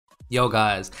Yo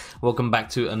guys, welcome back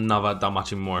to another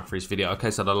Danmachi Memoria Freese video. Okay,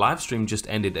 so the live stream just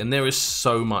ended and there is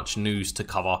so much news to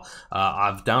cover.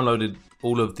 I've downloaded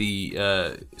all of the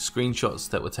screenshots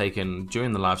that were taken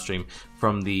during the live stream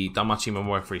from the Danmachi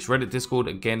Memoria Freese Reddit Discord.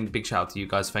 Again, big shout out to you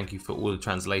guys. Thank you for all the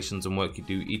translations and work you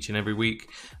do each and every week.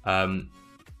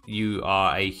 You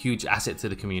are a huge asset to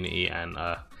the community and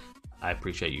I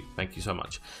appreciate you. Thank you so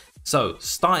much. So,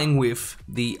 starting with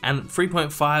the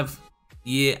 3.5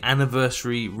 year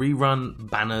anniversary rerun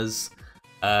banners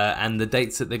and the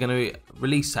dates that they're going to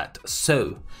release at.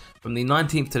 So from the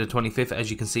 19th to the 25th, as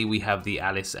you can see, we have the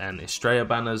Alice and Estrella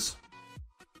banners.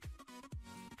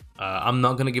 I'm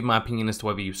not going to give my opinion as to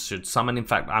whether you should summon. In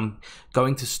fact, I'm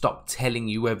going to stop telling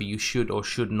you whether you should or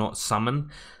should not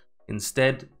summon.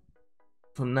 Instead,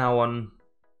 from now on,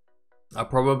 I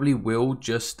probably will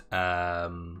just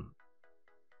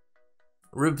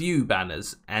review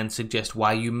banners and suggest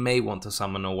why you may want to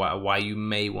summon or why you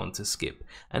may want to skip,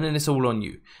 and then it's all on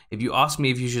you. If you ask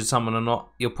me if you should summon or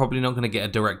not, you're probably not going to get a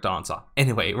direct answer.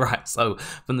 Anyway, right, so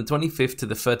from the 25th to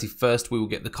the 31st, we will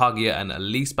get the Kaguya and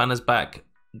Elise banners back.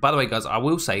 By the way, guys, I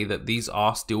will say that these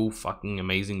are still fucking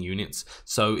amazing units,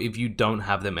 so if you don't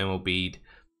have them MLB'd,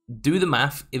 do the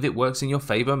math. If it works in your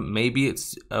favor, maybe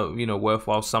it's you know,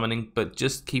 worthwhile summoning, but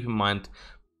just keep in mind,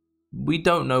 we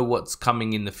don't know what's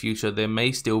coming in the future. There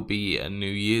may still be a New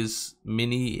Year's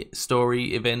mini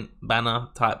story event banner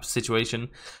type situation.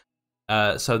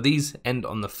 So these end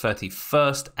on the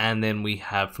 31st, and then we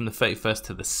have from the 31st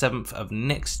to the 7th of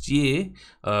next year,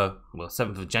 well,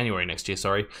 7th of January next year,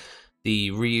 sorry,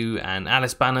 the Ryu and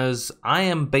Alice banners. I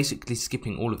am basically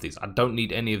skipping all of these. I don't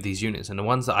need any of these units, and the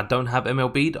ones that I don't have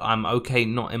MLB'd, I'm okay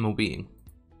not MLBing.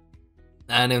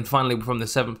 And then finally, from the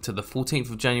 7th to the 14th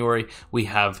of January, we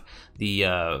have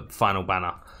the final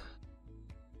banner.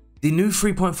 The new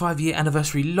 3.5 year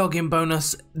anniversary login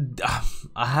bonus.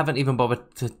 I haven't even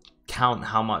bothered to count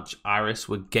how much Iris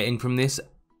we're getting from this.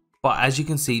 But as you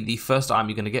can see, the first item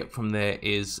you're going to get from there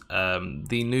is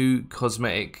the new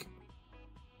cosmetic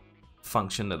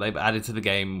function that they've added to the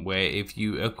game, where if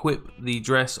you equip the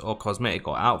dress or cosmetic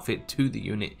or outfit to the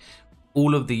unit,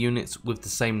 all of the units with the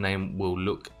same name will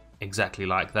look exactly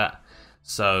like that.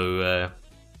 So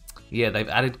yeah, they've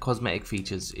added cosmetic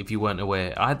features if you weren't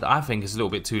aware. I think it's a little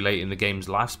bit too late in the game's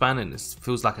lifespan, and it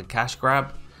feels like a cash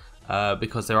grab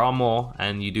because there are more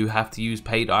and you do have to use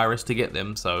paid Iris to get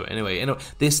them. So anyway,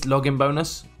 this login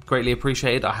bonus, greatly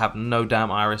appreciated. I have no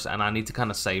damn Iris and I need to kind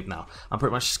of save now. I'm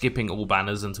pretty much skipping all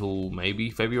banners until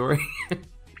maybe February.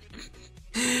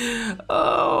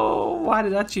 Oh, why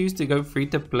did I choose to go free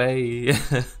to play?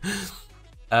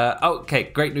 Okay,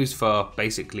 great news for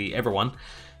basically everyone.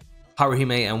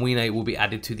 Haruhime and Wine will be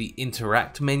added to the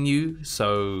interact menu,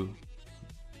 so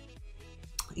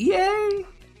yay!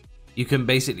 You can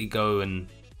basically go and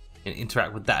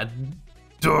interact with that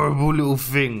adorable little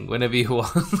thing whenever you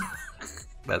want.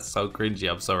 That's so cringy,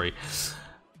 I'm sorry.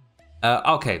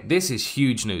 Okay, this is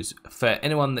huge news. For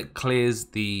anyone that clears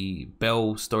the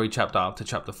Bell story chapter up to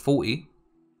chapter 40,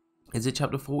 is it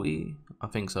chapter 40? I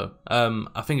think so.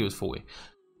 I think it was 40.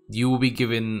 You will be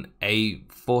given a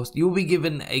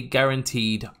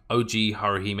guaranteed OG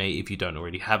Haruhime if you don't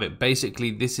already have it.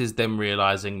 Basically, this is them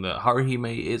realizing that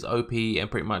Haruhime is OP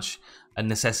and pretty much a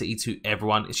necessity to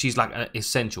everyone. She's like an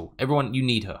essential. Everyone, you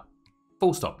need her.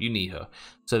 Full stop, you need her.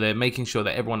 So they're making sure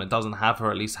that everyone that doesn't have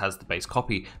her at least has the base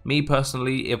copy. Me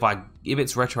personally, if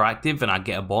it's retroactive and I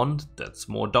get a bond, that's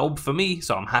more dope for me,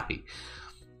 so I'm happy.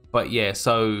 But yeah,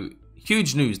 so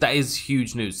huge news. That is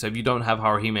huge news. So if you don't have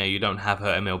Haruhime, you don't have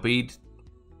her MLB'd,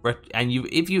 and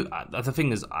the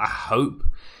thing is, I hope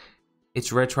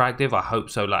it's retroactive. I hope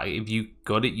so. Like, if you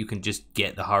got it, you can just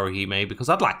get the Haruhime, because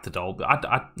I'd like the doll.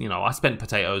 But you know, I spent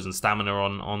potatoes and stamina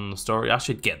on the story. I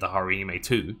should get the Haruhime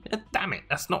too. Damn it,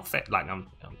 that's not fair. Like, I'm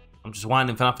just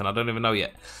whining for nothing. I don't even know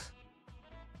yet.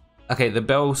 Okay, the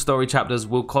Bell story chapters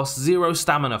will cost 0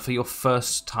 stamina for your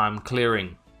first time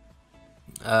clearing.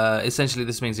 Essentially,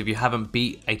 this means if you haven't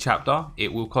beat a chapter,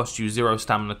 it will cost you 0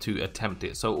 stamina to attempt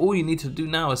it. So all you need to do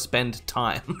now is spend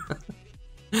time.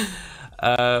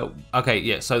 Okay,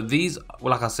 yeah, so these,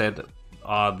 well, like I said,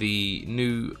 are the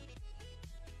new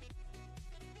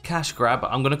cash grab.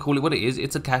 I'm going to call it what it is.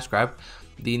 It's a cash grab.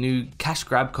 The new cash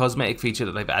grab cosmetic feature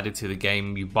that they've added to the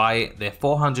game. You buy it, they're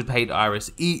 400 paid Iris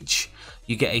each.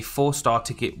 You get a 4-star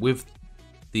ticket with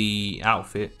the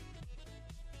outfit.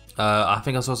 I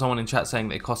think I saw someone in chat saying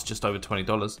that it costs just over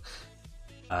 $20.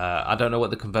 I don't know what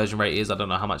the conversion rate is. I don't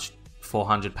know how much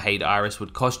 400 paid Iris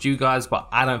would cost you guys, but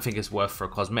I don't think it's worth for a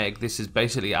cosmetic. This is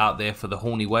basically out there for the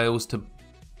horny whales to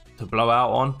blow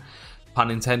out on, pun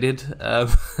intended.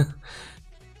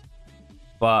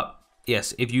 But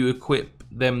yes, if you equip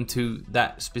them to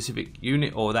that specific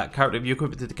unit or that character, if you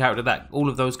equip it to the character, that all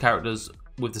of those characters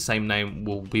with the same name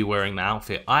will be wearing the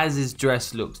outfit. Eyes'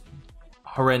 dress looks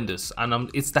horrendous,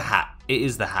 and it's the hat. It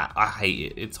is the hat. I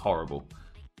hate it. It's horrible.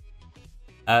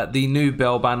 The new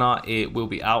Bell banner, it will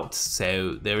be out,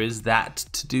 so there is that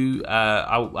to do.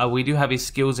 We do have his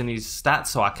skills and his stats,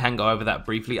 so I can go over that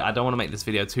briefly. I don't want to make this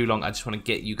video too long. I just want to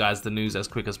get you guys the news as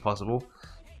quick as possible.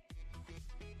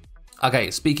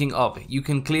 Okay, speaking of, you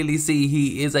can clearly see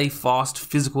he is a fast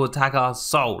physical attacker,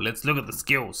 so let's look at the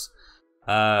skills.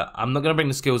 I'm not going to bring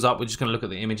the skills up, we're just going to look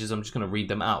at the images. I'm just going to read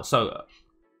them out. So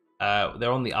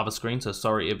they're on the other screen, so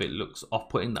sorry if it looks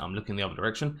off-putting that I'm looking the other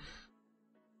direction.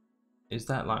 Is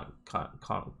that like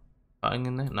cutting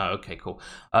in there? No, okay, cool.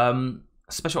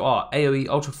 Special art, AoE,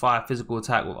 ultra fire, physical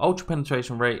attack with ultra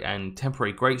penetration rate and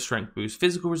temporary great strength boost,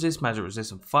 physical resist, magic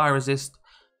resist, and fire resist.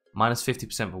 Minus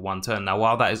 50% for 1 turn. Now,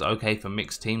 while that is okay for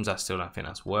mixed teams, I still don't think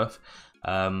that's worth.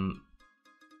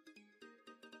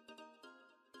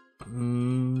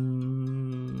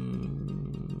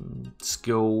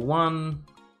 Skill 1.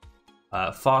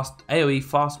 Fast AoE,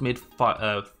 fast mid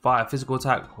fire, physical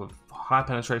attack with high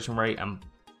penetration rate and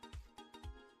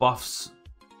buffs.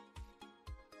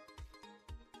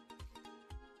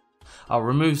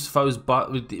 Removes foes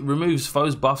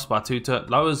buffs by 2 turns.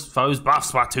 Lowers foes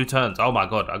buffs by 2 turns. Oh my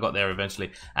god, I got there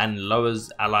eventually. And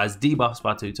lowers allies debuffs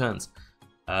by 2 turns.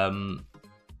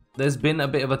 There's been a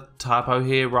bit of a typo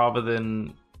here, rather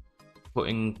than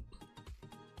putting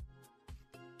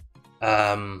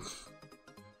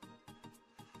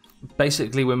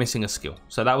basically we're missing a skill.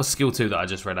 So that was skill 2 that I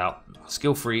just read out.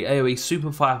 Skill 3, AoE,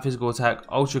 super fire, physical attack,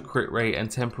 ultra crit rate, and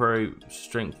temporary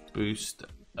strength boost.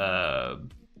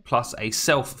 Plus a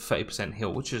self 30%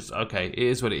 heal, which is okay. It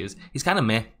is what it is. He's kind of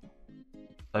meh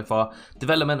so far.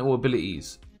 Developmental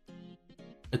abilities.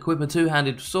 Equip a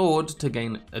 2-handed sword to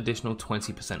gain additional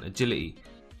 20% agility.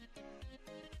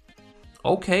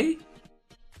 Okay.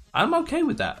 I'm okay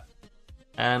with that.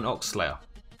 And Ox Slayer.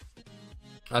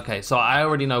 Okay, so I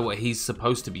already know what he's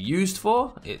supposed to be used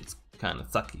for. It's kind of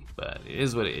sucky, but it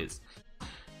is what it is.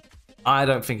 I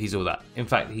don't think he's all that. In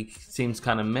fact, he seems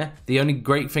kind of meh. The only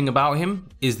great thing about him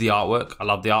is the artwork. I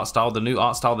love the art style. The new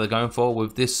art style they're going for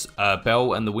with this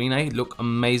Bell and the Wine look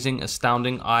amazing,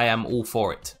 astounding. I am all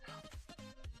for it.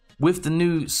 With the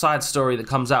new side story that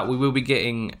comes out, we will be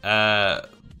getting episode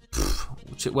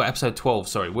 12,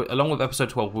 sorry. Along with episode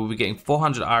 12, we'll be getting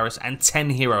 400 Iris and 10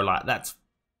 Hero Light. That's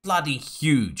bloody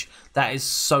huge. That is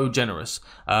so generous.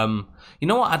 You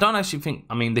know what? I don't actually think,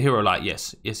 I mean, the Hero Light,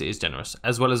 yes, it is generous.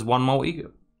 As well as 1 multi.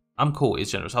 I'm cool,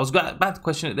 it's generous. I was about to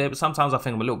question it there, but sometimes I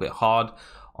think I'm a little bit hard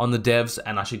on the devs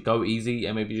and I should go easy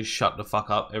and maybe just shut the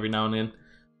fuck up every now and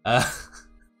then.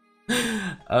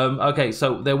 Okay,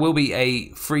 so there will be a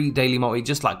free daily multi,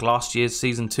 just like last year's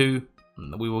season 2.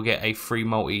 We will get a free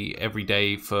multi every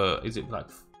day for, is it like,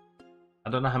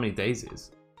 I don't know how many days it is.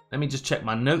 Let me just check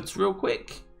my notes real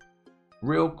quick.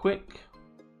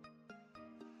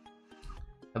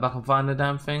 If I can find the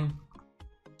damn thing.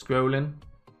 Scrolling.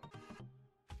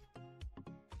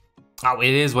 Oh,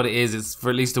 it is what it is. It's for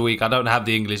at least a week. I don't have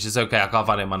the English. It's okay. I can't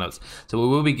find it in my notes. So we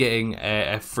will be getting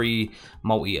a free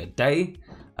multi a day.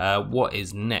 What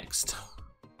is next?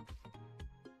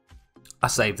 I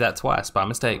saved that twice by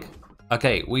mistake.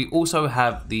 Okay, we also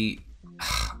have the...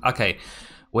 Okay,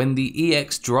 when the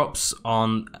EX drops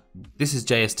on... This is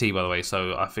JST, by the way.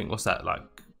 So I think, what's that, like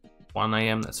 1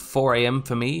 AM? That's 4 AM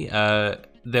for me.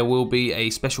 There will be a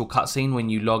special cutscene when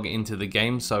you log into the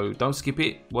game, so don't skip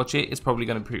it, watch it. It's probably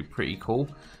going to be pretty cool.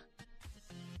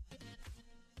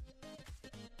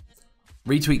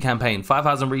 Retweet campaign.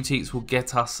 5,000 retweets will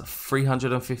get us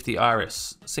 350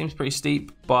 Iris. Seems pretty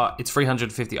steep, but it's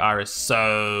 350 Iris,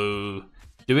 so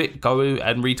do it. Go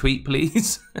and retweet,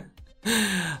 please.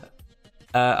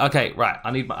 Okay, right.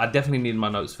 I definitely need my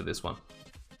notes for this one,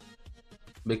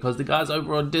 because the guys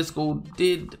over on Discord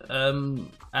did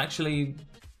actually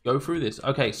go through this.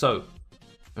 Okay, so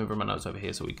over my notes over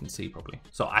here so we can see properly.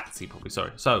 So I can see properly,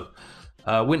 sorry. So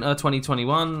winter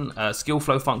 2021, skill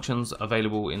flow functions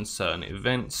available in certain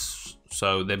events.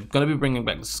 So they're going to be bringing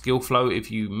back the skill flow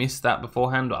if you missed that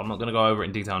beforehand. I'm not going to go over it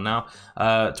in detail now.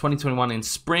 2021 in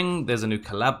spring, there's a new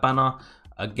collab banner.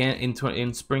 Again, in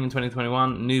spring in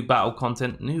 2021, new battle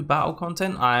content. New battle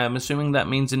content? I am assuming that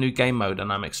means a new game mode,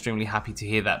 and I'm extremely happy to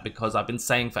hear that, because I've been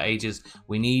saying for ages,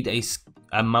 we need a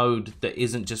mode that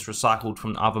isn't just recycled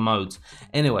from other modes.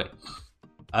 Anyway,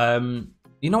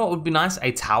 you know what would be nice?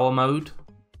 A tower mode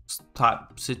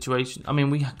type situation. I mean,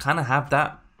 we kind of have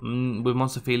that with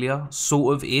Monsterphilia,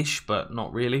 sort of ish, but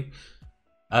not really.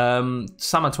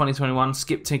 Summer 2021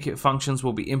 skip ticket functions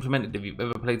will be implemented. If you've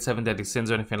ever played 7 Deadly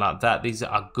Sins or anything like that, these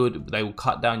are good. They will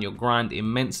cut down your grind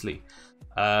immensely.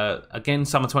 Again,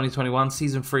 summer 2021,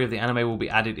 season 3 of the anime will be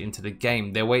added into the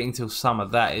game. They're waiting till summer.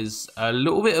 That is a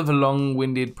little bit of a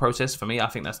long-winded process for me. I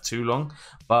think that's too long,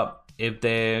 but if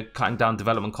they're cutting down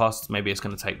development costs, maybe it's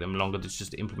going to take them longer to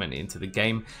just implement it into the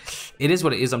game. It is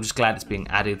what it is. I'm just glad it's being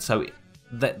added. So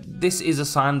that this is a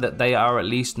sign that they are at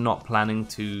least not planning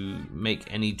to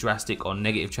make any drastic or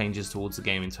negative changes towards the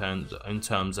game in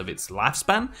terms of its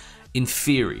lifespan. In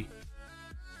theory,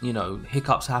 you know,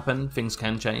 hiccups happen, things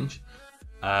can change,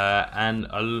 and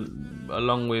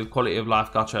along with quality of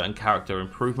life gacha and character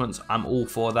improvements, I'm all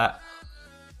for that.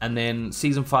 And then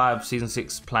season 5, season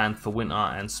 6 planned for winter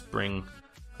and spring.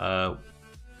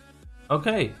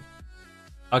 Okay.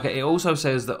 It also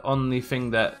says that on the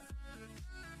thing that,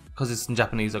 because it's in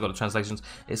Japanese, I got the translations.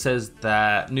 It says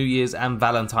that New Year's and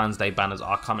Valentine's Day banners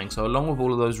are coming. So along with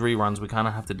all of those reruns, we kind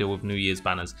of have to deal with New Year's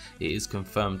banners. It is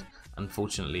confirmed,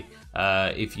 unfortunately.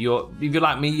 If you're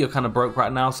like me, you're kind of broke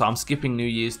right now. So I'm skipping New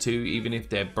Year's too, even if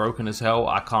they're broken as hell.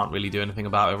 I can't really do anything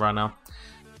about it right now.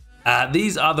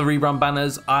 These are the rerun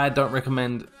banners. I don't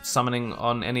recommend summoning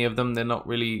on any of them. They're not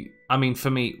really, I mean,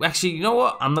 for me, actually, you know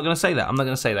what? I'm not going to say that. I'm not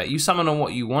going to say that. You summon on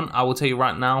what you want. I will tell you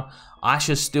right now,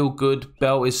 Asha's still good.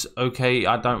 Bell is okay.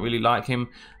 I don't really like him.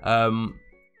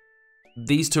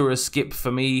 These two are a skip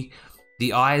for me.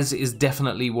 The Eyes is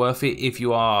definitely worth it if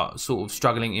you are sort of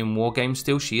struggling in war games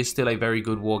still. She is still a very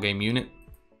good war game unit.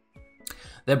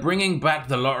 They're bringing back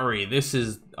the lottery. This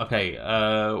is, okay,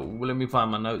 well, let me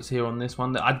find my notes here on this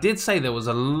one. I did say there was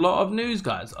a lot of news,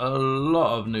 guys. A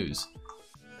lot of news.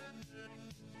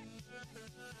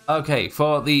 Okay,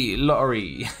 for the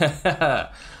lottery.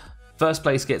 First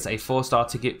place gets a 4-star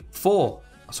ticket. 5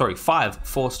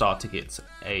 4-star tickets.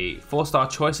 A 4-star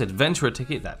choice adventurer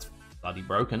ticket. That's bloody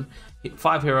broken.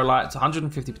 5 hero lights,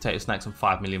 150 potato snacks, and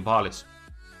 5 million varlis.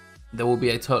 There will be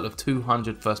a total of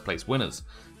 200 first place winners.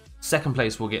 Second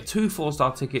place will get 2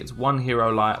 4-star tickets, 1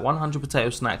 hero light, 100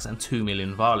 potato snacks, and 2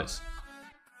 million varlis.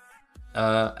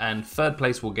 And third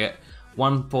place will get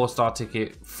 1 4-star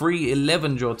ticket, 3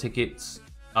 11 draw tickets,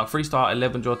 3-star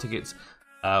 11 draw tickets,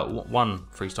 1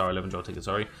 3-star 11 draw ticket,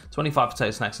 sorry, 25 potato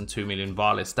snacks, and 2 million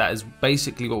varlis. That is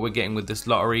basically what we're getting with this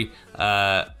lottery,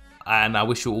 and I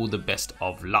wish you all the best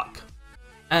of luck.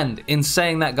 And in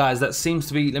saying that, guys, that seems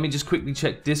to be, let me just quickly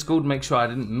check Discord, make sure I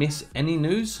didn't miss any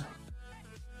news.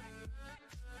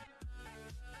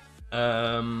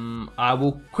 I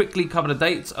will quickly cover the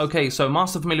dates. Okay, so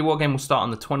Master Familiar Wargame will start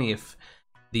on the 20th.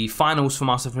 The finals for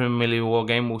Master Familiar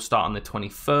Wargame will start on the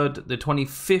 23rd. The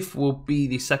 25th will be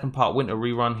the second part Winter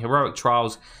Rerun, Heroic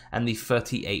Trials, and the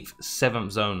 38th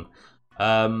 7th Zone.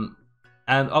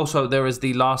 And also there is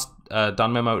the last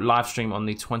Danmemo live stream on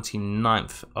the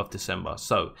 29th of December.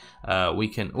 So we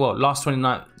can, well, last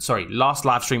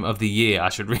live stream of the year, I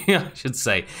should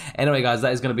say. Anyway, guys,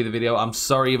 that is going to be the video. I'm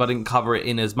sorry if I didn't cover it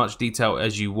in as much detail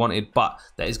as you wanted, but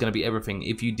that is going to be everything.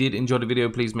 If you did enjoy the video,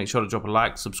 please make sure to drop a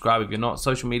like, subscribe if you're not.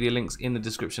 Social media links in the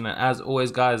description. And as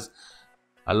always, guys,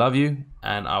 I love you,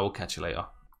 and I will catch you later.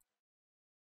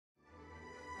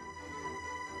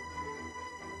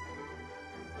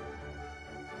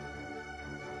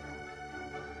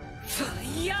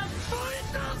 Fire!